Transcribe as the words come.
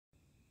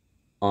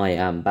I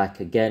am back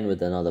again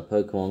with another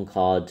Pokemon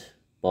card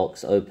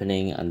box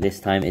opening, and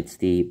this time it's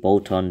the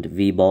Boltund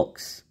V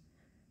Box.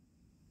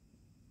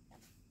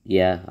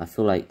 Yeah, I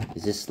feel like,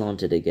 is this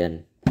slanted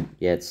again?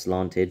 Yeah, it's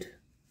slanted.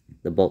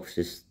 The box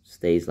just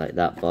stays like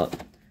that, but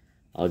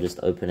I'll just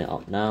open it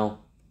up now.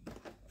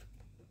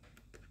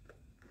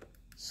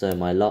 So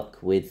my luck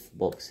with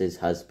boxes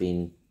has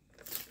been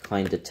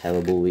kind of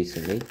terrible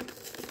recently,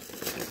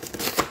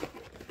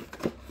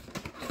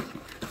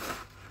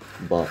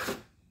 but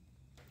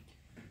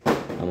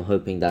I'm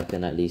hoping that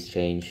can at least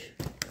change,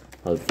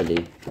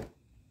 hopefully.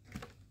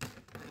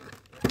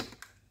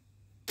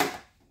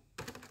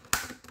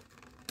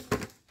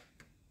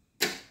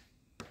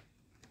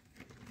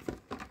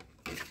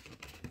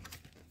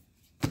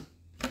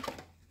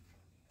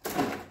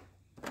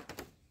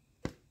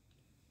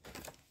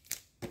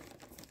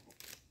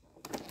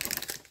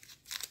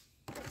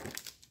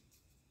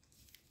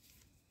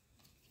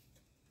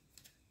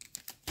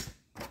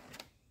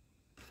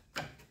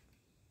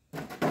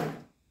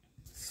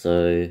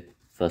 So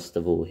first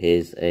of all,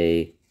 here's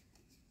a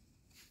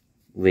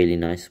really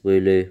nice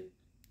Wooloo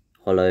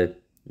holo,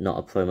 not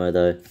a promo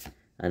though.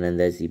 And then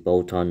there's the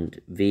Boltund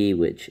V,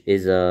 which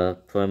is a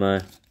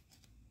promo.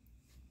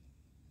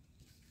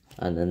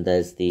 And then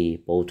there's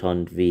the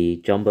Boltund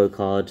V Jumbo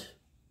card.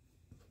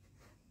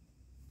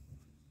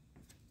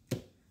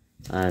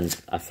 And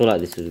I feel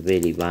like this was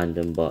really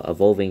random, but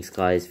Evolving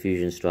Skies,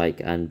 Fusion Strike,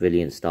 and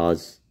Brilliant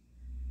Stars.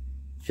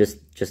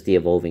 Just the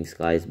Evolving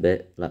Skies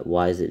bit. Like,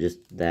 why is it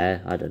just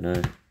there? I don't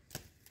know.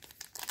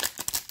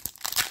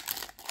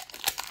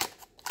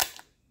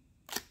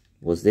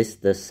 Was this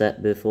the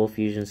set before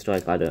Fusion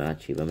Strike? I don't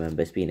actually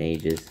remember. It's been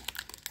ages.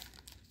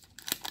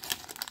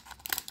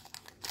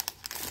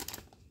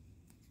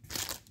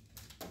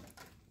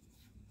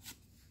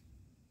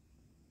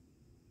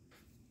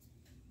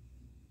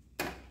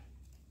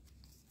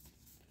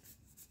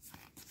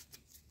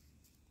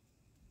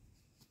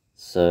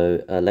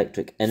 So,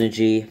 Electric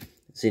Energy,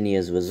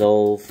 Zinnia's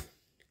Resolve,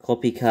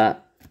 Copycat,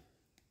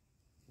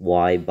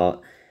 why,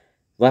 but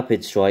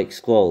Rapid Strike,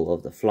 Scroll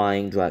of the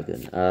Flying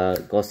Dragon,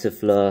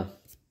 Gossifleur,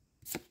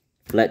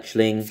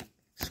 Fletchling,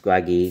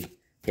 Scraggy,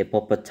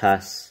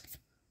 Hippopotas,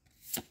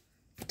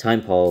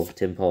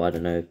 Timpo, I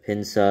don't know,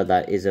 Pinsir,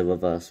 that is a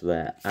reverse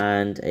rare,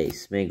 and a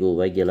Smiggle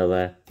regular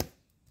rare.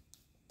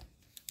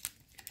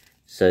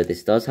 So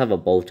this does have a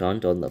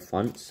Boltund on the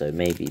front, so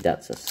maybe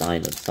that's a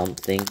sign of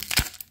something.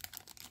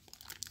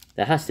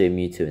 There has to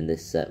be Mewtwo in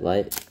this set,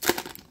 right?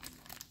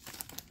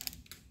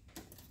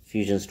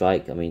 Fusion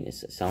Strike, I mean, it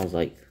sounds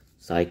like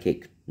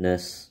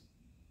Psychicness.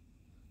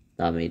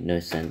 That made no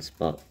sense,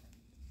 but...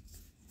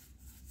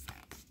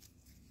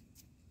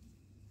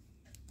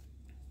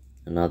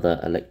 Another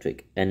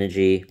Electric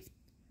Energy.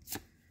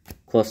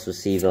 Cross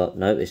Receiver,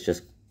 no, it's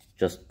just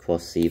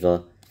Cross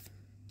Receiver.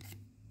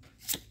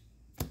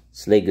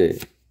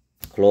 Sliggoo,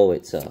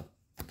 Clawitzer,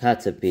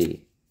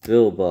 Caterpie,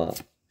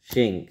 Drillbur,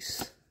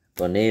 Shinx,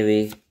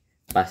 Boneri,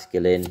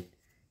 Basculin,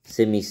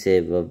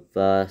 Simisir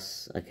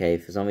reverse. Okay,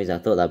 for some reason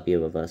I thought that'd be a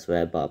reverse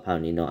rare, but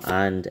apparently not.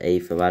 And a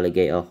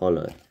Feraligatr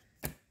holo.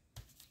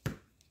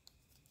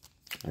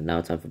 And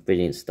now time for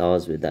Brilliant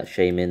Stars with that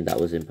Shaman that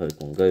was in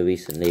Pokemon Go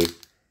recently.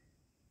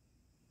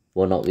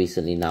 Well, not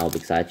recently now,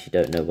 because I actually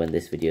don't know when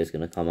this video is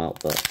going to come out,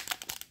 but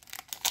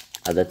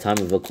at the time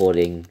of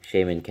recording,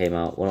 Shaman came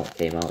out. Well, not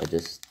came out, it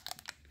just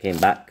came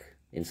back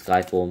in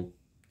Skyform,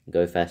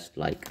 Go Fest,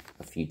 like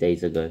a few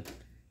days ago.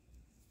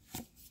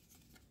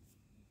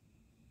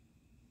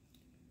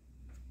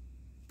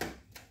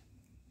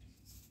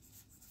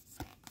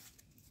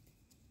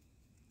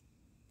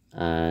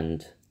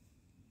 And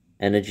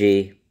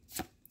Energy,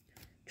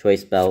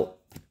 Choice Belt,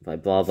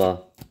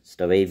 Vibrava,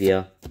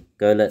 Staravia,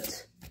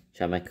 Golett,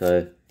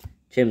 Chameko,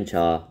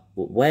 Chimchar,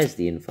 where's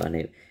the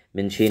Infernape?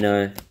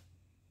 Minchino,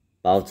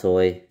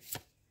 Baltoy,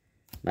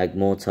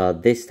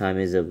 Magmortar. This time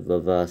is a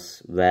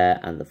reverse rare,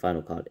 and the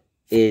final card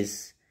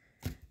is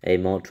a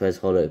Moltres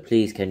holo.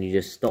 Please, can you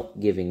just stop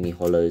giving me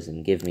holos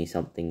and give me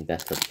something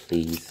better,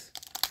 please?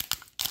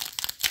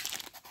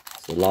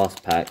 So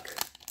last pack.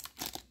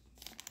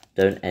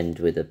 Don't end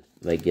with a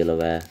regular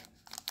rare.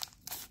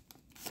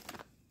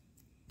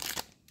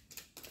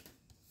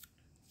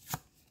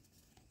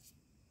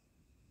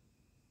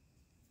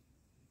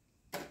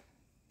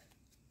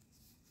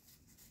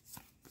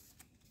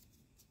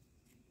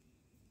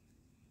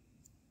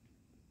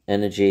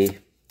 Energy,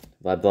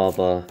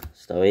 Vibrava,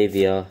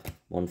 Staravia,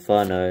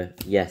 Monferno.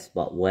 Yes,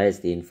 but where's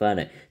the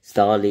Inferno?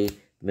 Starly,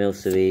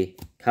 Milcery,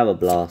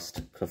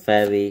 Carablast,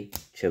 Clefairy,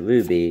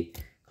 Cherubi,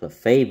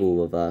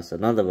 Clefable reverse,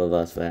 another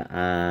reverse rare,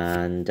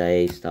 and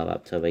a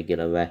Staraptor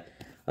regular rare.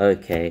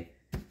 Okay,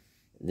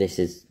 this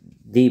is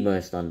the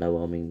most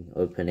underwhelming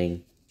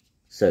opening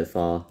so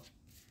far.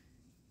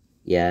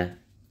 Yeah,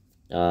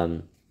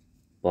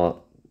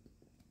 but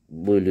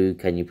Wooloo,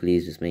 can you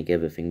please just make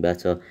everything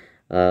better?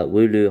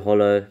 Wooloo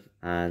holo,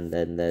 and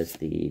then there's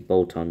the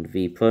Boltund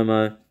V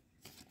promo,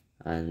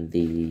 and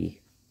the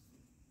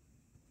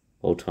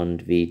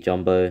Boltund V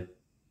Jumbo.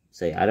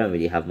 So I don't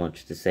really have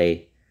much to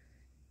say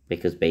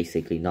because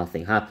basically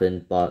nothing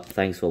happened. But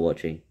thanks for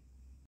watching.